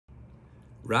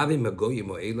Rabbi Magoyim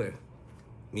O'Ele,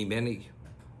 me many.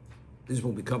 This is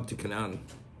when we come to Canaan.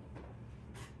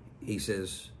 He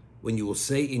says, when you will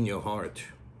say in your heart,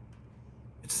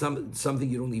 it's something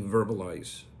you don't even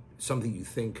verbalize, something you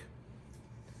think.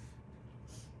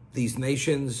 These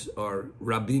nations are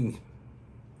Rabbim.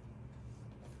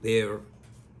 They're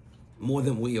more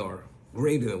than we are,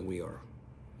 greater than we are.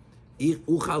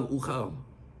 Uchal,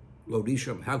 lo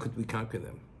risham, how could we conquer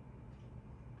them?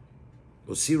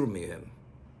 Lo siru mihem.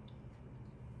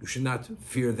 You should not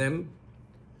fear them.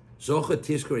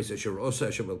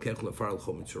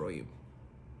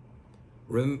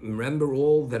 Remember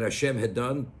all that Hashem had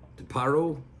done to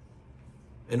Paro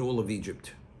and all of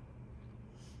Egypt.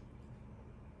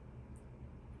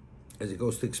 As he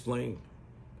goes to explain,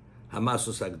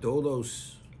 Hamasos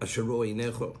Agdolos, Ashero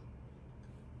Inecho,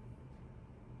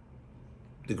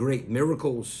 the great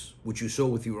miracles which you saw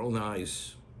with your own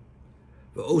eyes,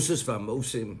 V'osas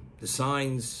v'amosim, the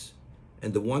signs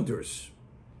and the wonders,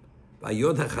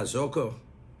 V'ayod ha'chazoko,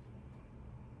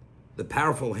 the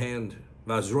powerful hand,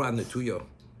 V'azroa netuyo,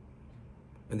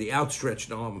 and the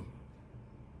outstretched arm,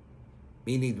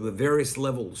 meaning the various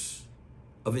levels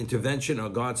of intervention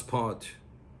on God's part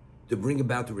to bring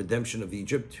about the redemption of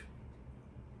Egypt,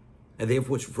 and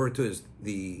therefore it's referred to as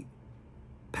the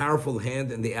powerful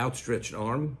hand and the outstretched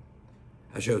arm,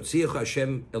 Asher hotziach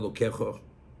Hashem Elokecha,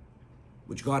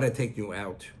 which God had taken you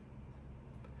out.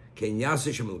 Ken yaseh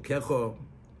Hashem Elokecha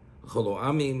cholo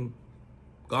amim,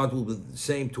 God will be the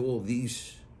same to all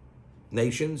these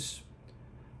nations,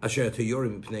 Asher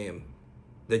tayorim pneim,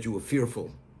 that you were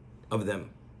fearful of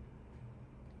them.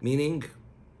 Meaning,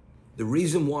 the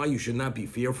reason why you should not be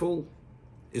fearful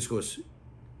is because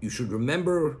you should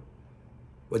remember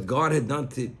what God had done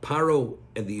to Paro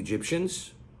and the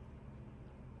Egyptians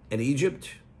and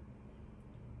Egypt,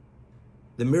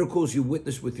 the miracles you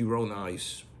witnessed with your own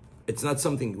eyes. It's not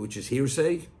something which is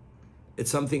hearsay. It's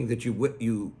something that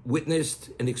you witnessed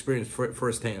and experienced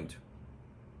firsthand.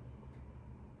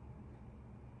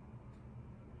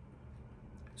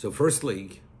 So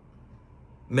firstly,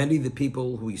 many of the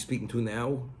people who he's speaking to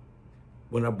now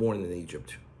were not born in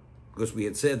Egypt, because we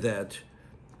had said that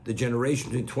the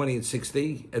generation between 20 and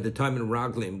 60, at the time in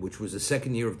Raglim, which was the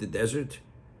second year of the desert,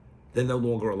 they're no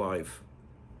longer alive.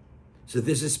 So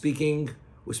this is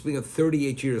we're speaking of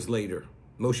 38 years later,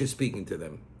 Moshe is speaking to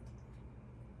them.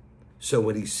 So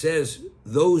when he says,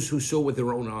 those who saw with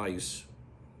their own eyes,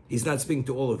 he's not speaking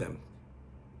to all of them.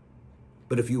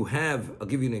 But if you have, I'll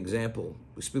give you an example.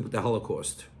 We speak with the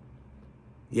Holocaust.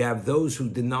 You have those who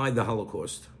denied the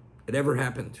Holocaust. It ever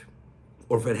happened.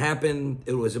 Or if it happened,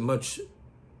 it was a much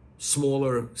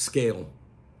smaller scale.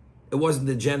 It wasn't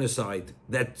the genocide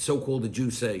that so-called the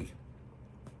Jews say.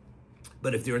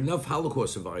 But if there are enough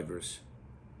Holocaust survivors,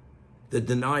 the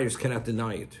deniers cannot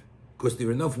deny it, because there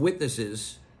are enough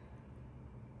witnesses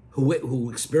who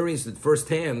experienced it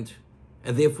firsthand,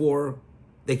 and therefore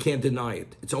they can't deny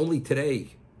it. It's only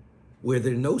today where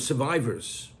there are no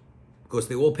survivors, because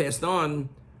they all passed on,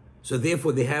 so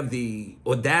therefore they have the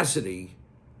audacity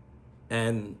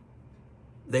and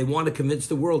they want to convince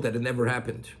the world that it never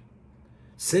happened.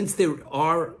 Since there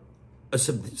are a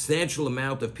substantial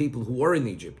amount of people who are in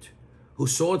Egypt, who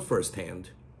saw it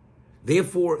firsthand,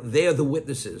 therefore they are the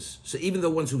witnesses. So even the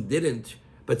ones who didn't,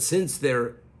 but since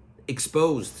they're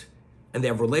exposed and they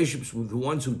have relationships with the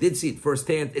ones who did see it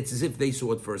firsthand, it's as if they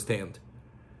saw it firsthand.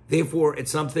 Therefore,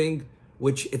 it's something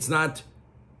which it's not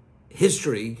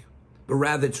history, but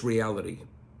rather it's reality.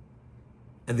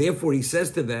 And therefore he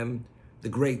says to them, the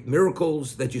great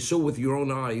miracles that you saw with your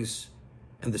own eyes,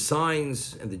 and the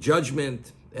signs, and the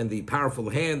judgment, and the powerful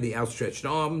hand, the outstretched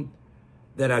arm,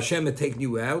 that Hashem had taken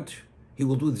you out, he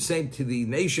will do the same to the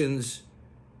nations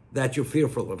that you're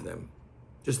fearful of them.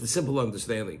 Just a simple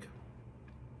understanding.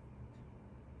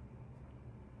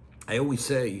 I always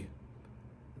say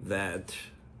that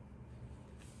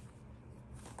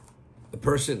a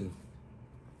person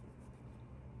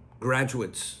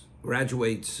graduates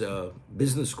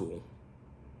business school,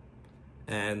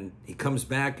 and he comes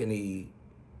back and he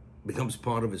becomes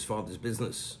part of his father's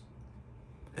business.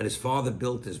 And his father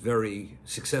built this very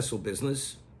successful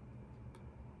business.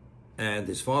 And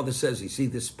his father says, you see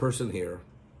this person here,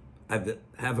 I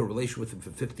have a relation with him for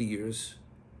 50 years.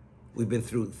 We've been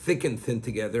through thick and thin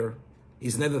together.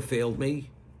 He's never failed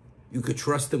me. You could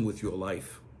trust him with your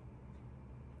life.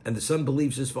 And the son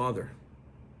believes his father.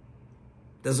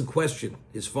 Doesn't question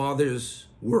his father's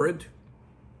word.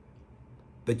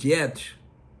 But yet,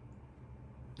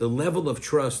 the level of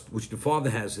trust which the father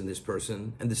has in this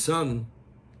person and the son,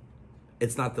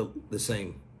 it's not the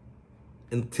same.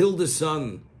 Until the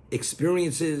son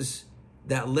experiences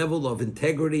that level of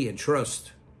integrity and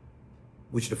trust,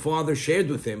 which the Father shared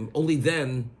with him, only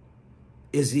then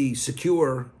is he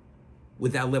secure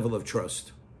with that level of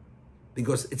trust.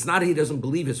 Because it's not he doesn't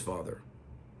believe his Father.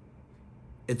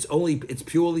 It's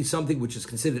purely something which is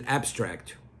considered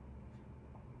abstract.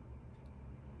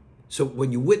 So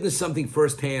when you witness something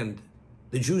firsthand,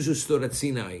 the Jews who stood at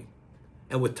Sinai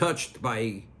and were touched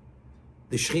by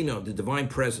the Shekhinah, the divine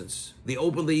presence, the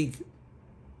openly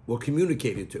were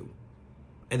communicated to,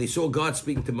 and they saw God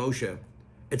speaking to Moshe,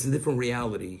 it's a different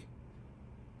reality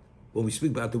when we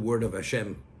speak about the word of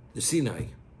Hashem, the Sinai.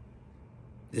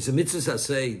 There's a mitzvah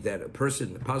say that a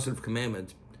positive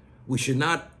commandment, we should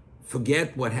not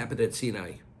forget what happened at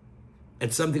Sinai.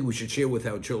 It's something we should share with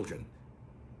our children.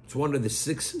 It's one of the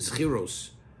 6 zchiros,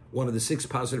 one of the 6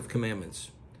 positive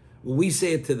commandments. When we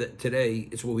say it today,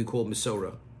 it's what we call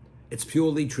Masorah. It's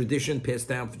purely tradition passed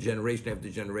down for generation after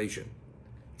generation.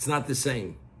 It's not the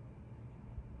same.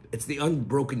 It's the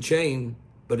unbroken chain,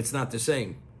 but it's not the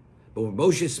same. But when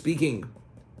Moshe is speaking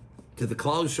to the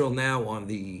Klal Yisrael now on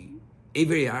the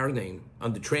Eivei Arnon,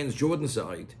 on the Transjordan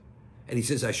side, and he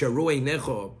says, Asher ro'ei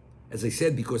necho, as I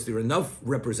said, because there are enough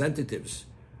representatives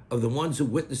of the ones who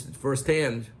witnessed it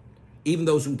firsthand, even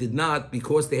those who did not,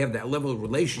 because they have that level of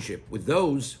relationship with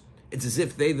those, it's as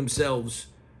if they themselves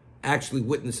actually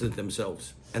witnessed it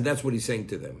themselves. And that's what he's saying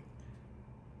to them.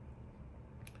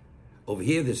 Over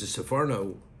here, there's a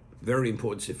Sefarno, very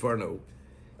important Sefarno.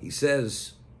 He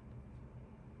says,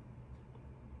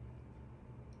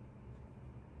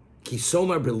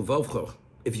 Kisomar b'levavcha,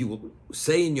 if you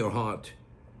say in your heart,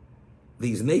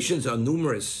 these nations are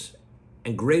numerous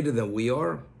and greater than we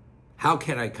are, how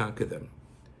can I conquer them?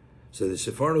 So the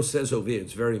Sefarno says over here,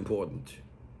 it's very important.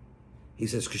 He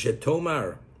says,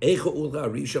 Kshetomar, Eicha Ulcha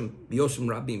Risham Biyosem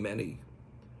Rabbi Meni.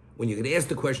 When you can ask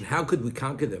the question, how could we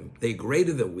conquer them? They're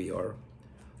greater than we are.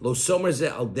 Lo Somer Ze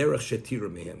Al Derech Shetira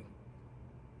Mehem.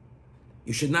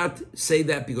 You should not say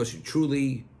that because you're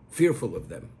truly fearful of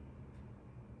them.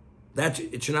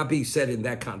 It should not be said in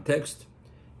that context.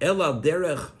 El Al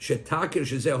Derech Shetakir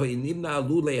Shezeho Yinimna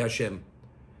Alule Hashem.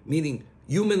 Meaning,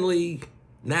 humanly,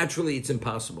 naturally, it's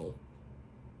impossible.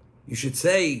 You should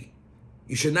say,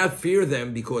 you should not fear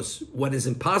them because what is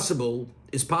impossible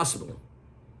is possible.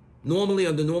 Normally,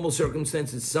 under normal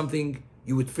circumstances, it's something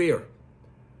you would fear.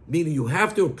 Meaning you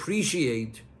have to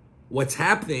appreciate what's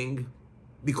happening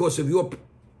because of your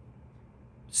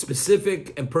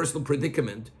specific and personal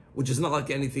predicament, which is not like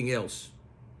anything else.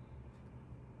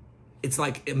 It's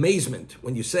like amazement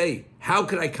when you say, how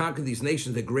could I conquer these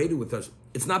nations that are greater with us?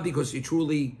 It's not because you're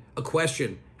truly a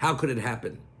question, how could it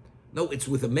happen? No, it's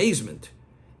with amazement.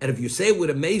 And if you say it with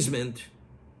amazement,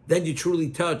 then you're truly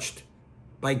touched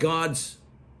by God's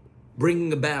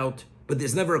bringing about, but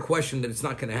there's never a question that it's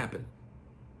not going to happen.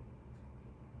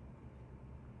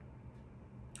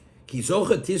 You should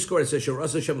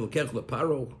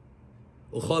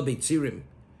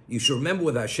remember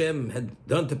what Hashem had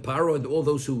done to Paro and all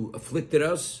those who afflicted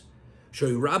us.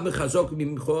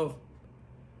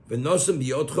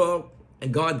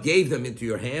 And God gave them into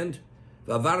your hand,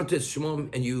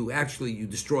 and you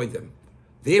destroyed them.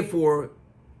 Therefore,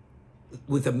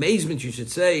 with amazement, you should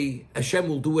say, Hashem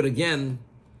will do it again,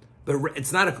 but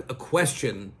it's not a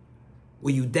question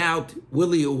where you doubt,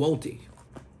 will he or won't he?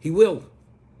 He will.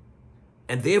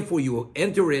 And therefore, you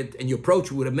enter it and you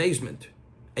approach it with amazement,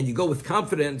 and you go with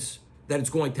confidence that it's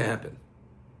going to happen.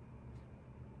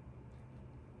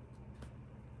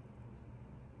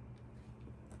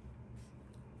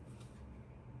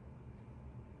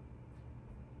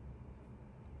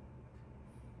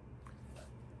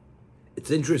 It's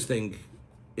interesting,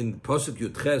 in Pasuk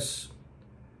Yud Ches,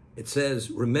 it says,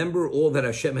 remember all that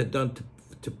Hashem had done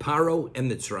to Paro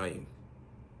and Mitzrayim.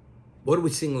 What are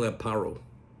we seeing about Paro?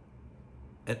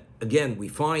 And again, we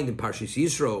find in Parshas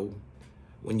Yisro,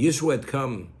 when Yisro had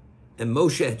come and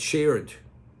Moshe had shared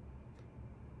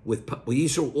with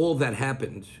Yisro all that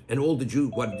happened and all the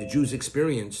Jews, what the Jews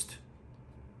experienced,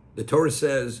 the Torah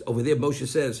says, over there Moshe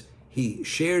says, he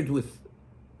shared with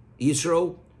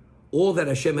Yisro all that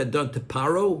Hashem had done to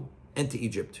Paro and to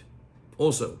Egypt.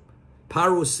 Also,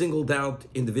 Paro was singled out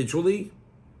individually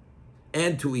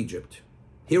and to Egypt.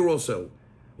 Here also,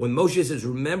 when Moshe says,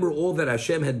 remember all that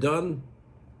Hashem had done,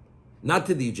 not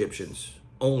to the Egyptians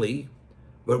only,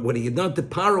 but what he had done to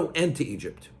Paro and to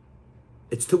Egypt.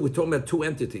 We're talking about two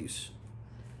entities.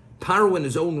 Paro in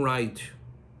his own right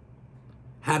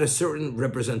had a certain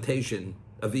representation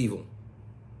of evil.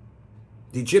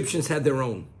 The Egyptians had their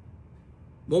own.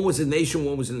 One was a nation,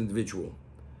 one was an individual.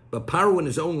 But Paro in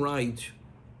his own right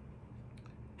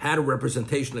had a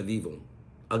representation of evil.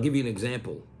 I'll give you an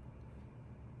example.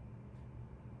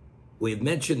 We have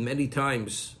mentioned many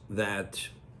times that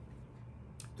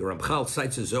the Ramchal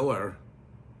cites a Zohar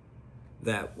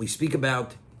that we speak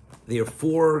about. There are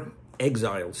 4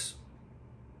 exiles.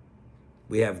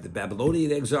 We have the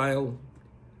Babylonian exile,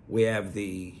 we have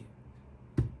the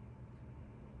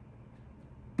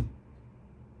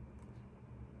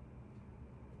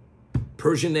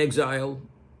Persian exile,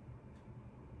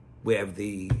 we have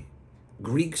the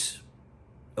Greeks,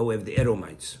 and we have the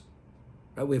Edomites.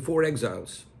 Right? We have 4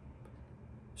 exiles.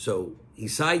 So he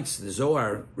cites the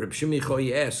Zohar. Reb Shimon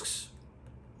Yochai asks,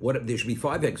 what if there should be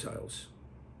 5 exiles?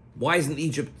 Why isn't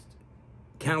Egypt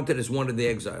counted as one of the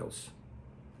exiles?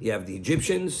 You have the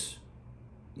Egyptians,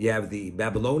 you have the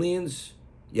Babylonians,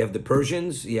 you have the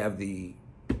Persians, you have the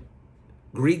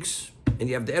Greeks, and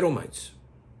you have the Edomites.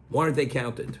 Why aren't they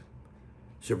counted?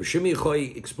 So Reb Shimon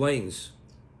Yochai explains,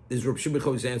 this is Reb Shimon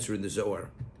Yochai's answer in the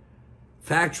Zohar.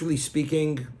 Factually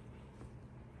speaking,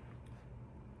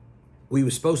 we were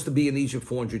supposed to be in Egypt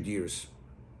 400 years.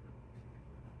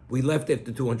 We left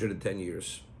after 210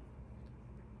 years.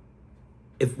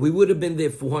 If we would have been there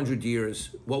 400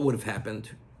 years, what would have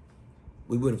happened?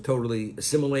 We would have totally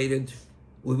assimilated.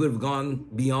 We would have gone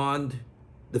beyond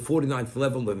the 49th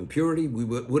level of impurity. We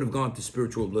would have gone to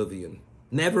spiritual oblivion.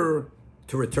 Never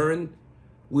to return.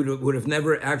 We would have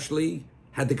never actually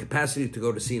had the capacity to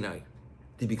go to Sinai,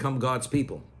 to become God's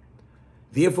people.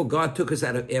 Therefore, God took us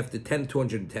out after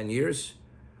 210 years,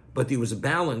 but there was a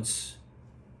balance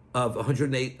of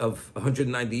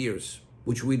 190 years,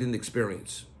 which we didn't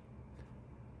experience.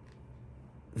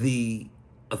 The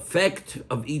effect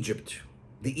of Egypt,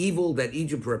 the evil that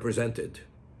Egypt represented,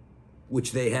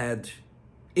 which they had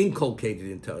inculcated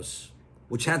into us,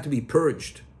 which had to be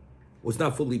purged, was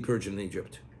not fully purged in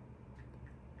Egypt.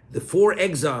 The 4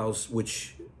 exiles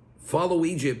which follow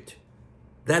Egypt,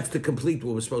 that's to complete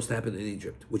what was supposed to happen in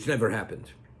Egypt, which never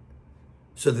happened.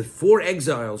 So the 4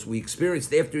 exiles we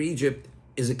experienced after Egypt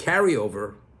is a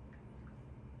carryover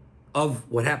of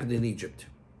what happened in Egypt.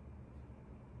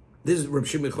 This is Reb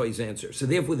Shimon Yochai's answer. So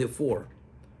therefore there are 4.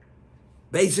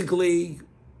 Basically,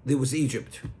 there was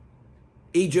Egypt.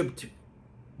 Egypt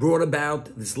brought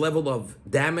about this level of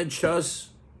damage to us,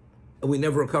 and we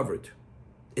never recovered.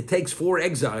 It takes 4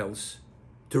 exiles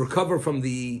to recover from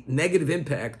the negative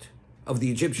impact of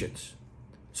the Egyptians.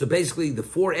 So basically, the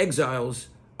 4 exiles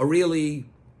are really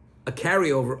a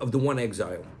carryover of the 1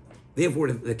 exile.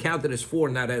 Therefore, they're counted as 4,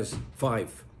 not as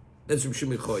 5. That's Reb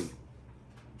Shimon Yochai.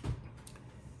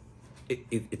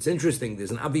 It's interesting.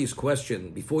 There's an obvious question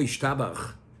before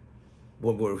Yishtabach.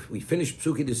 When we finish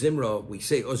Psuki de Zimra, we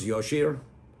say Oz Yoshir,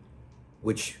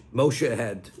 which Moshe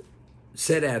had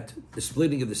said at the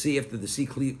splitting of the sea after the sea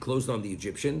closed on the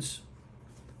Egyptians.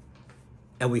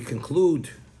 And we conclude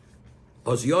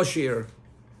Oz Yoshir,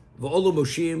 V'olu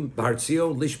Moshim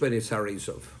B'Hartzio Lishber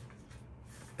Yitzharizov.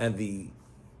 And the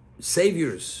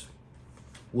saviors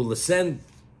will ascend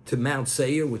to Mount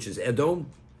Seir, which is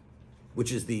Edom,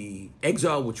 which is the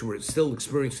exile which we're still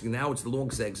experiencing now. It's the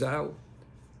longest exile.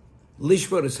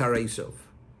 Lishvar is Har Esov,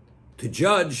 to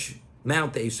judge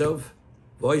Mount Esov,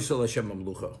 V'oisol Hashem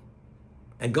Mamlucha.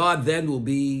 And God then will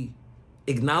be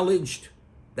acknowledged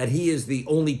that He is the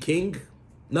only king.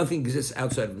 Nothing exists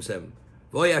outside of Himself.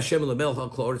 We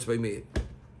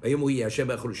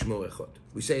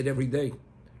say it every day.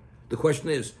 The question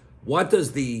is, what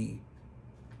does the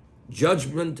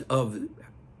judgment of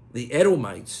the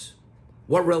Edomites,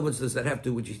 what relevance does that have to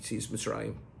do with Yetzias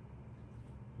Mitzrayim?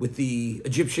 With the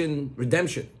Egyptian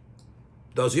redemption?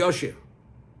 Does Yoshir?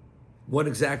 What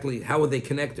exactly, how are they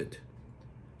connected?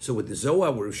 So with the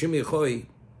Zohar, with Shimon Yochai,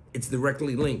 it's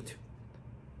directly linked.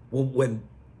 When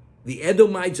the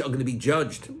Edomites are going to be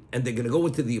judged, and they're going to go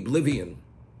into the oblivion,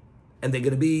 and they're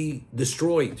going to be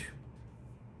destroyed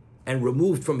and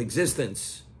removed from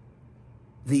existence,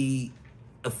 the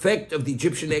effect of the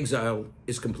Egyptian exile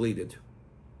is completed.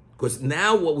 Because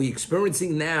now what we're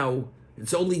experiencing now,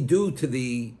 it's only due to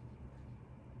the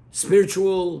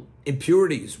spiritual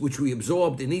impurities which we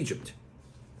absorbed in Egypt.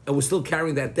 And we're still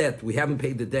carrying that debt. We haven't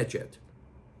paid the debt yet.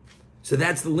 So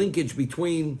that's the linkage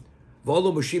between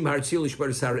V'olo Moshim Hartzil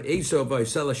Ishbar Sar Esau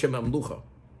V'Yisel Hashem Amlucha.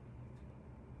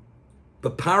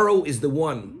 But Paro is the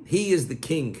one. He is the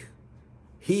king.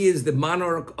 He is the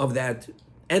monarch of that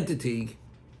entity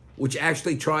which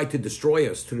actually tried to destroy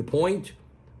us to the point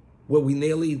where we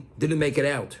nearly didn't make it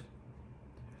out.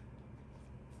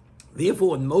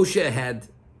 Therefore, when Moshe had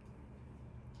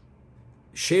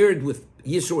shared with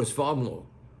Yisro's father-in-law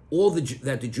all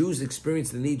that the Jews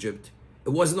experienced in Egypt, it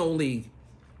wasn't only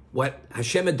what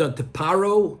Hashem had done to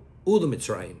Paro, Ula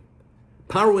Mitzrayim.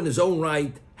 Paro in his own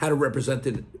right had a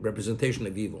representation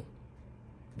of evil.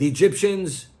 The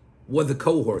Egyptians were the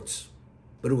cohorts.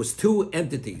 but it was two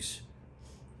entities.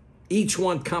 Each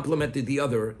one complemented the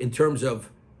other in terms of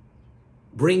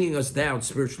bringing us down,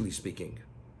 spiritually speaking.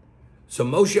 So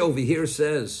Moshe over here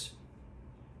says,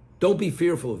 don't be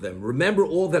fearful of them. Remember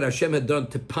all that Hashem had done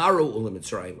to Paro u'le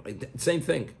Mitzrayim. Same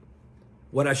thing.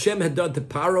 What Hashem had done to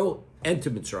Paro and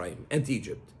to Mitzrayim and to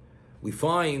Egypt. We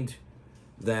find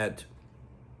that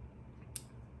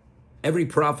every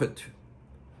prophet,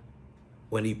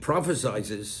 when he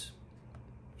prophesizes,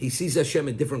 he sees Hashem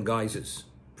in different guises.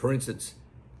 For instance,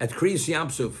 at Kriyas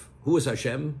Yamsuf, who was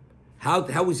Hashem?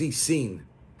 How was he seen?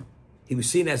 He was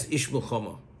seen as Ish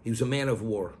Milchama. He was a man of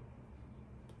war.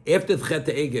 After the Chet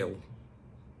Egel,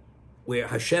 where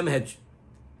Hashem had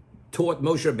taught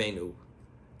Moshe Rabbeinu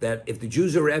that if the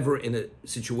Jews are ever in a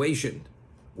situation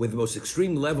where the most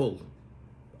extreme level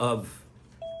of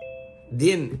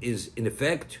din is in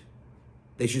effect,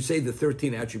 they should say the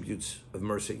 13 attributes of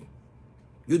mercy.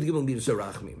 Yud Gimel Midas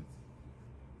Rachmim.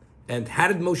 And how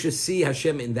did Moshe see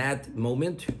Hashem in that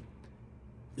moment?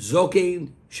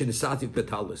 Zokein shenesativ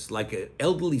betalis, like an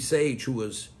elderly sage who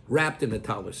was wrapped in a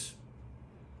talis.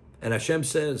 And Hashem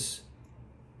says,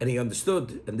 and he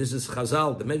understood, and this is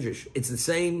Chazal, the Medrash, it's the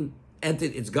same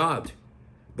entity, it's God,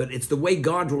 but it's the way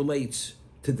God relates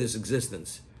to this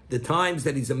existence. The times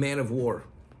that he's a man of war,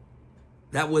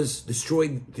 that was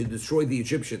destroyed to destroy the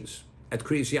Egyptians at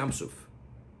Kriyas Yamsuf.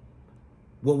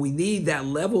 When we need that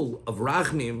level of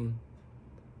Rachmim,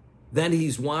 then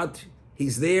he's what?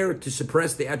 He's there to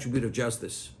suppress the attribute of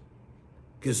justice.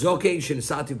 Like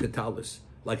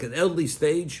an elderly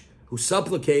sage who's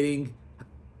supplicating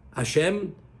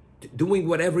Hashem, doing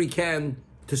whatever he can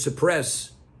to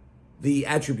suppress the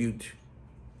attribute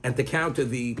and to counter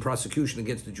the prosecution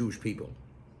against the Jewish people.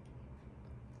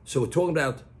 So we're talking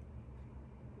about,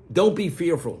 don't be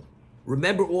fearful.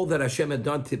 Remember all that Hashem had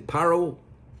done to Paro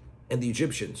and the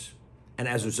Egyptians. And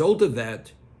as a result of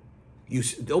that, you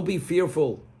don't be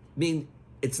fearful. I mean,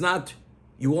 it's not,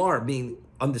 you are. I mean,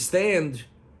 understand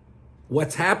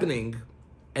what's happening,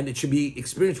 and it should be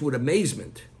experienced with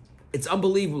amazement. It's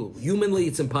unbelievable. Humanly,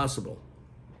 it's impossible.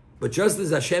 But just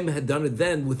as Hashem had done it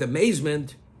then with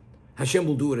amazement, Hashem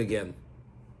will do it again.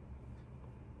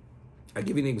 I'll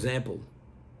give you an example.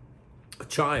 A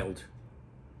child,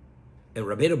 and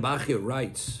Rabbeinu Bachya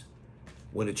writes,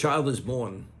 when a child is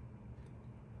born,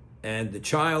 and the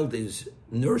child is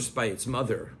nursed by its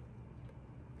mother,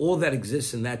 all that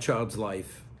exists in that child's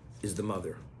life is the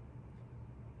mother.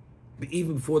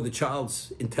 Even before the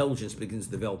child's intelligence begins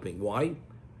developing. Why?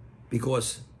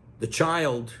 Because the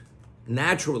child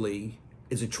naturally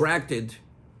is attracted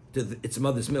to its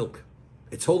mother's milk.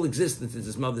 Its whole existence is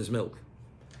its mother's milk.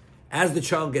 As the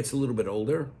child gets a little bit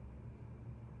older,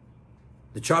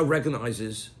 the child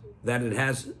recognizes that it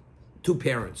has two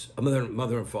parents, a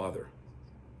mother and father.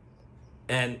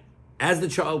 And as the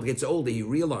child gets older, he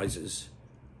realizes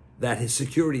that his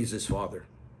security is his father.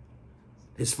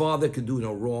 His father could do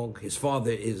no wrong. His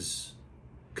father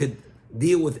could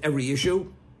deal with every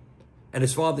issue, and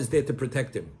his father is there to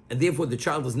protect him. And therefore, the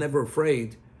child is never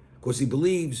afraid because he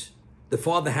believes the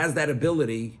father has that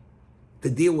ability to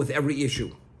deal with every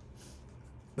issue.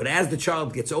 But as the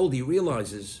child gets older, he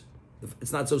realizes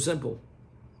it's not so simple.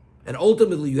 And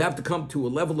ultimately, you have to come to a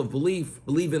level of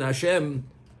believe in Hashem,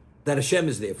 that Hashem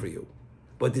is there for you.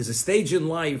 But there's a stage in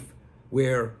life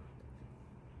where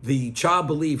the child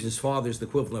believes his father is the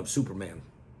equivalent of Superman.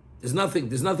 There's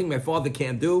nothing my father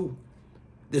can't do.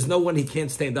 There's no one he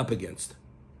can't stand up against.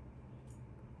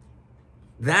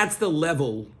 That's the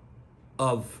level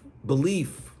of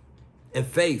belief and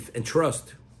faith and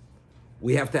trust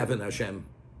we have to have in Hashem.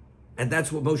 And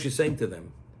that's what Moshe is saying to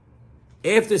them.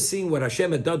 After seeing what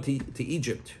Hashem had done to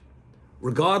Egypt,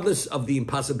 regardless of the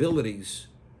impossibilities,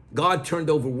 God turned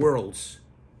over worlds.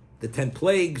 The 10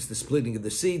 plagues, the splitting of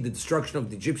the sea, the destruction of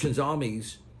the Egyptians'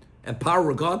 armies, and power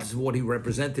regardless of what he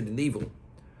represented in evil.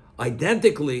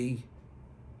 Identically,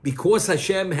 because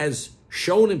Hashem has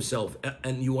shown himself,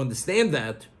 and you understand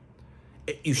that,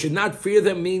 you should not fear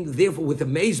them, therefore with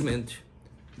amazement,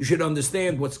 you should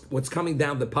understand what's coming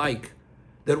down the pike,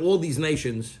 that all these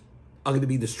nations are going to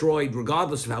be destroyed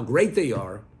regardless of how great they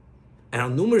are and how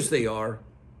numerous they are.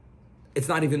 It's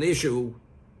not even an issue,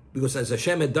 because as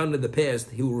Hashem had done in the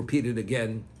past, he will repeat it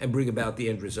again and bring about the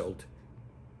end result.